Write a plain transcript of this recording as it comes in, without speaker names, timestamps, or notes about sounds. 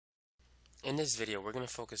In this video, we're going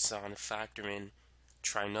to focus on factoring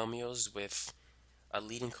trinomials with a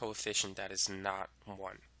leading coefficient that is not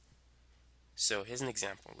 1. So here's an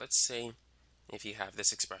example. Let's say if you have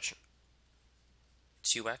this expression,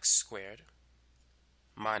 2x squared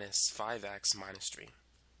minus 5x minus 3.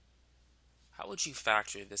 How would you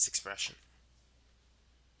factor this expression?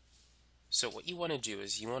 So what you want to do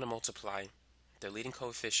is you want to multiply the leading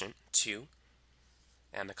coefficient, 2,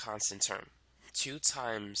 and the constant term. 2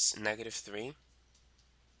 times negative 3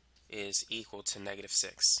 is equal to negative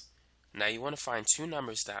 6. Now you want to find two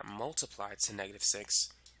numbers that multiply to negative 6,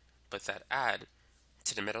 but that add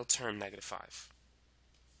to the middle term negative 5.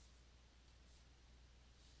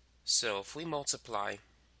 So if we multiply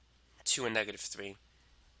 2 and negative 3,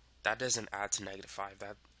 that doesn't add to negative 5,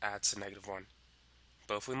 that adds to negative 1.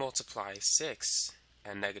 But if we multiply 6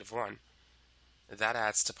 and negative 1, that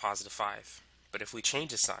adds to positive 5. But if we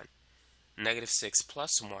change the sign, negative 6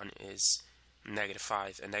 plus 1 is negative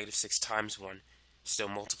 5, and negative 6 times 1 still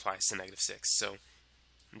multiplies to negative 6. So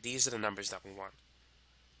these are the numbers that we want.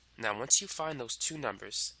 Now once you find those two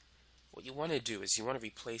numbers, what you want to do is you want to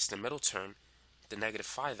replace the middle term, the negative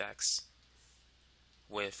 5x,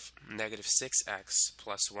 with negative 6x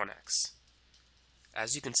plus 1x.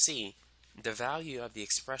 As you can see, the value of the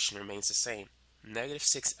expression remains the same. Negative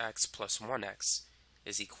 6x plus 1x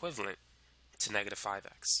is equivalent to negative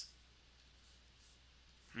 5x.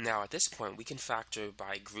 Now at this point we can factor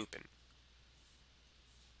by grouping.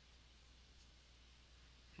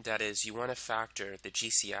 That is, you want to factor the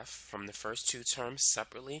GCF from the first two terms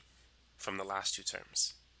separately from the last two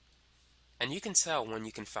terms. And you can tell when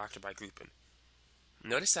you can factor by grouping.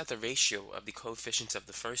 Notice that the ratio of the coefficients of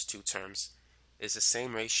the first two terms is the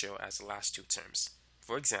same ratio as the last two terms.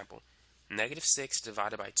 For example, negative 6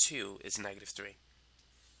 divided by 2 is negative 3.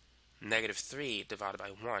 Negative 3 divided by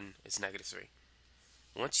 1 is negative 3.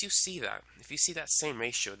 Once you see that, if you see that same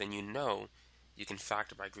ratio, then you know you can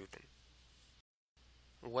factor by grouping.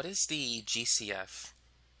 What is the GCF,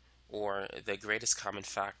 or the greatest common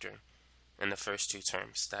factor, in the first two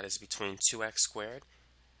terms? That is between 2x squared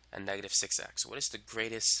and negative 6x. What is the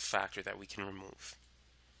greatest factor that we can remove?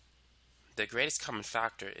 The greatest common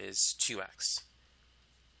factor is 2x.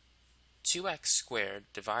 2x squared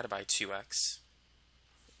divided by 2x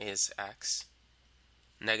is x.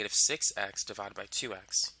 Negative 6x divided by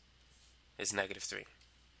 2x is negative 3.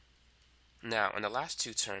 Now, in the last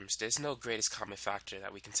two terms, there's no greatest common factor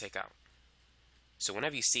that we can take out. So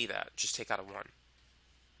whenever you see that, just take out a 1.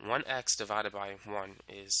 1x divided by 1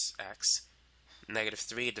 is x. Negative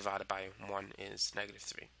 3 divided by 1 is negative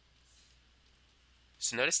 3.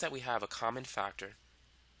 So notice that we have a common factor,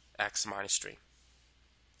 x minus 3.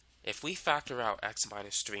 If we factor out x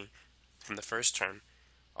minus 3 from the first term,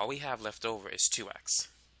 all we have left over is 2x.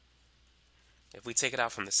 If we take it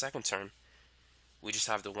out from the second term, we just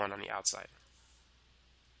have the 1 on the outside.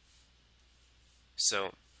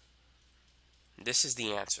 So this is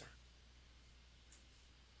the answer.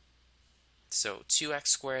 So 2x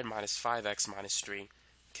squared minus 5x minus 3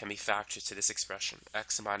 can be factored to this expression,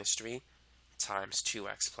 x minus 3 times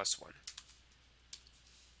 2x plus 1.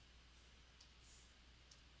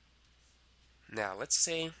 Now let's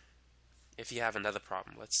say if you have another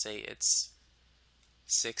problem, let's say it's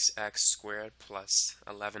 6x squared plus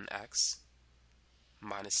 11x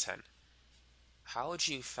minus 10. How would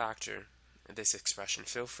you factor this expression?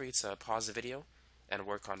 Feel free to pause the video and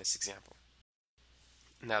work on this example.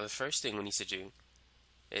 Now the first thing we need to do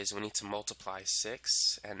is we need to multiply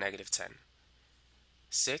 6 and negative 10.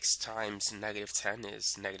 6 times negative 10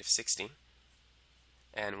 is negative 60.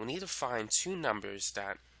 And we need to find two numbers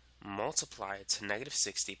that multiply to negative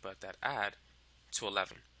 60 but that add to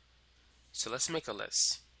 11. So let's make a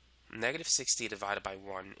list. Negative 60 divided by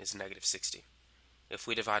 1 is negative 60. If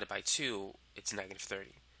we divide it by 2, it's negative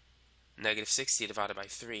 30. Negative 60 divided by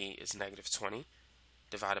 3 is negative 20.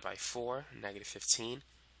 Divided by 4, negative 15.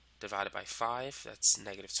 Divided by 5, that's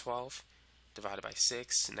negative 12. Divided by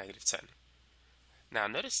 6, negative 10. Now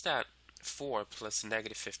notice that 4 plus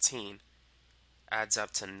negative 15 adds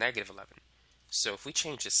up to negative 11. So if we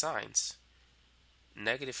change the signs,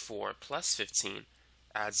 negative 4 plus 15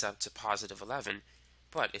 adds up to positive 11,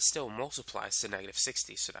 but it still multiplies to negative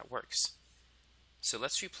 60, so that works. So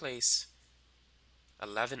let's replace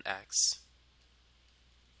 11x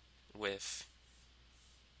with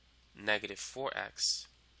negative 4x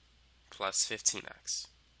plus 15x.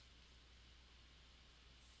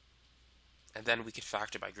 And then we could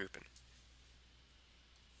factor by grouping.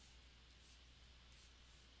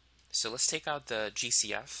 So let's take out the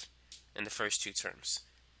GCF in the first two terms.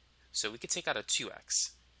 So we could take out a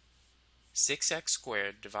 2x. 6x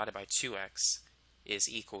squared divided by 2x is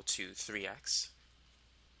equal to 3x.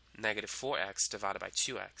 Negative 4x divided by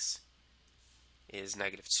 2x is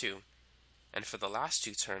negative 2. And for the last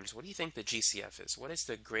two terms, what do you think the GCF is? What is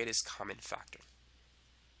the greatest common factor?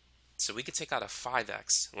 So we could take out a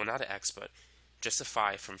 5x, well not an x, but just a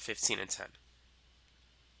 5 from 15 and 10.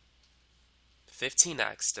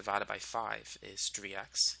 15x divided by 5 is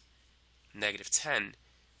 3x. Negative 10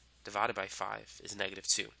 divided by 5 is negative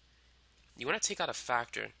 2. You want to take out a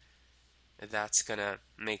factor that's going to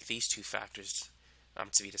make these two factors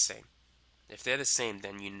to be the same. If they're the same,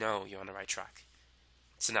 then you know you're on the right track.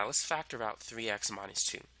 So now let's factor out 3x minus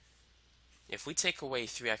 2. If we take away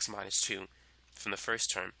 3x minus 2 from the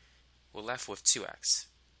first term, we're left with 2x.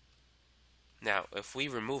 Now, if we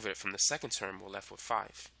remove it from the second term, we're left with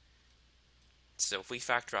 5. So if we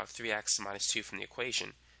factor out 3x minus 2 from the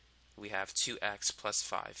equation, we have 2x plus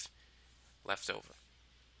 5 left over.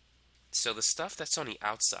 So the stuff that's on the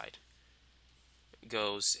outside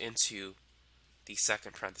goes into the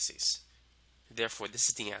second parentheses. Therefore, this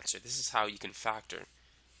is the answer. This is how you can factor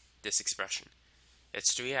this expression.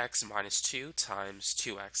 It's 3x minus 2 times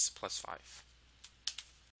 2x plus 5.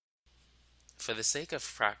 For the sake of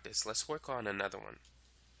practice, let's work on another one.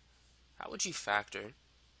 How would you factor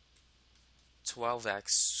 12x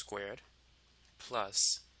squared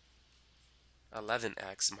plus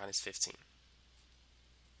 11x minus 15?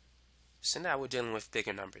 So now we're dealing with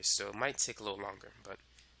bigger numbers, so it might take a little longer, but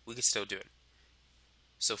we can still do it.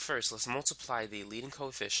 So first, let's multiply the leading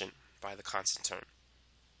coefficient by the constant term.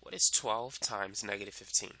 What is 12 times negative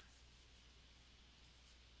 15?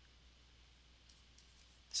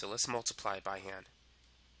 So let's multiply it by hand.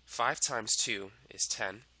 5 times 2 is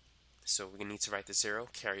 10, so we need to write the 0,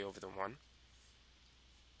 carry over the 1.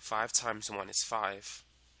 5 times 1 is 5,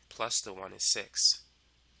 plus the 1 is 6.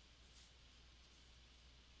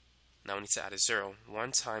 Now we need to add a 0.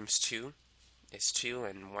 1 times 2 is 2,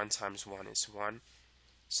 and 1 times 1 is 1.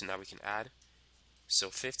 So now we can add. So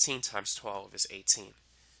 15 times 12 is 18.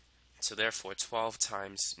 So therefore, 12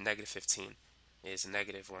 times negative 15 is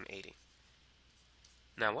negative 180.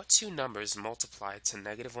 Now, what two numbers multiply to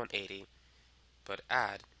negative 180 but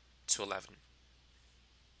add to 11?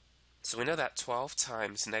 So we know that 12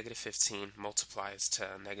 times negative 15 multiplies to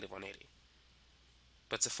negative 180.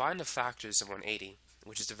 But to find the factors of 180,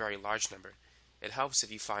 which is a very large number, it helps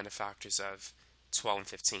if you find the factors of 12 and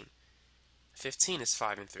 15. 15 is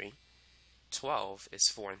 5 and 3. 12 is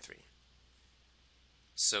 4 and 3.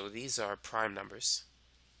 So these are prime numbers,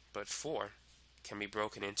 but 4 can be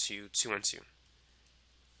broken into 2 and 2.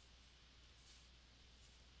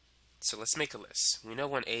 So let's make a list. We know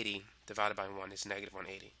 180 divided by 1 is negative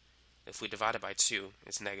 180. If we divide it by 2,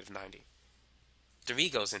 it's negative 90. 3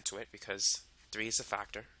 goes into it because 3 is a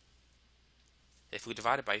factor. If we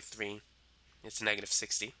divide it by 3, it's negative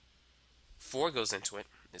 60. 4 goes into it,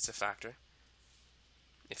 it's a factor.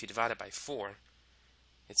 If you divide it by 4,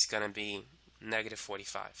 it's going to be negative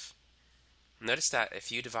 45. Notice that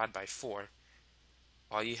if you divide by 4,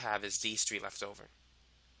 all you have is these 3 left over.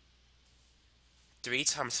 3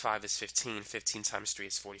 times 5 is 15, 15 times 3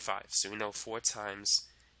 is 45. So we know 4 times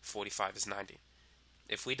 45 is 90.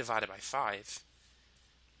 If we divide it by 5,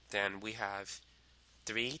 then we have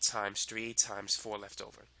 3 times 3 times 4 left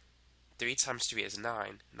over. 3 times 3 is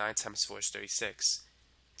 9, 9 times 4 is 36.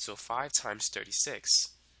 So 5 times 36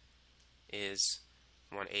 is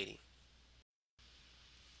 180.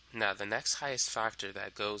 Now the next highest factor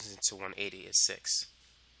that goes into 180 is 6.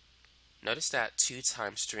 Notice that 2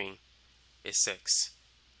 times 3 is 6,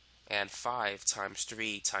 and 5 times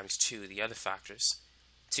 3 times 2, the other factors.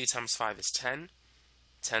 2 times 5 is 10,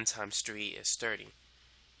 10 times 3 is 30.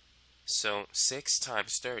 So 6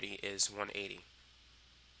 times 30 is 180.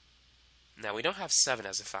 Now we don't have 7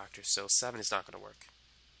 as a factor, so 7 is not going to work.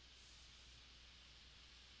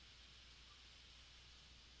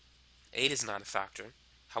 8 is not a factor.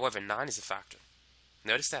 However, 9 is a factor.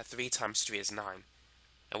 Notice that 3 times 3 is 9.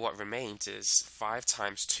 And what remains is 5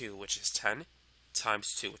 times 2, which is 10,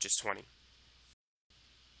 times 2, which is 20.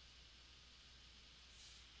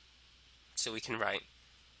 So we can write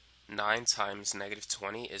 9 times negative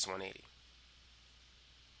 20 is 180.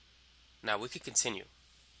 Now we could continue.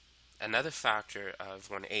 Another factor of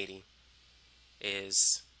 180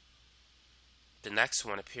 is the next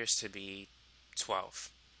one appears to be 12.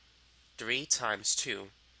 3 times 2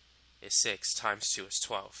 is 6, times 2 is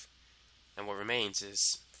 12. And what remains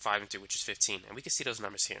is 5 and 3, which is 15. And we can see those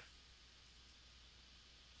numbers here.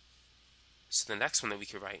 So the next one that we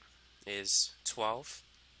could write is 12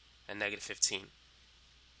 and negative 15.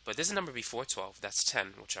 But there's a number before 12, that's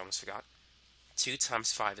 10, which I almost forgot. 2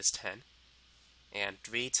 times 5 is 10. And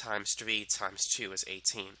 3 times 3 times 2 is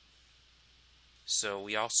 18. So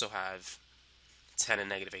we also have 10 and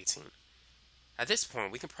negative 18. At this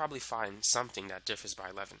point, we can probably find something that differs by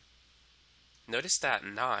 11. Notice that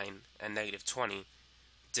 9 and negative 20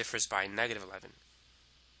 differs by negative 11.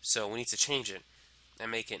 So we need to change it and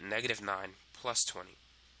make it negative 9 plus 20,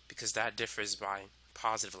 because that differs by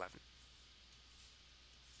positive 11.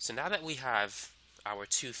 So now that we have our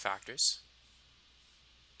two factors,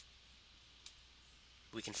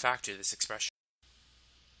 we can factor this expression.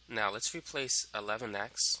 Now let's replace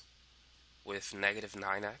 11x with negative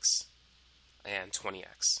 9x and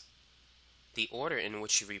 20x. The order in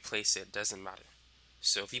which you replace it doesn't matter.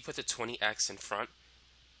 So if you put the 20x in front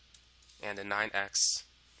and the 9x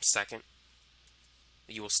second,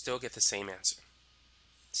 you will still get the same answer.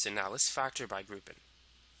 So now let's factor by grouping.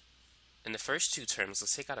 In the first two terms,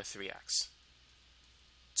 let's take out a 3x.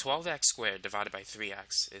 12x squared divided by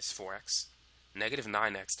 3x is 4x. Negative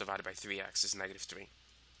 9x divided by 3x is negative 3.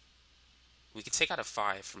 We can take out a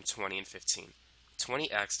 5 from 20 and 15.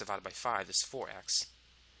 20x divided by 5 is 4x.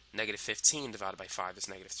 Negative 15 divided by 5 is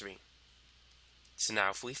negative 3. So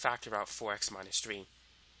now if we factor out 4x minus 3,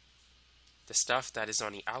 the stuff that is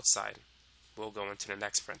on the outside will go into the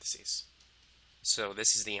next parentheses. So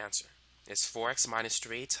this is the answer. It's 4x minus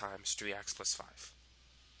 3 times 3x plus 5.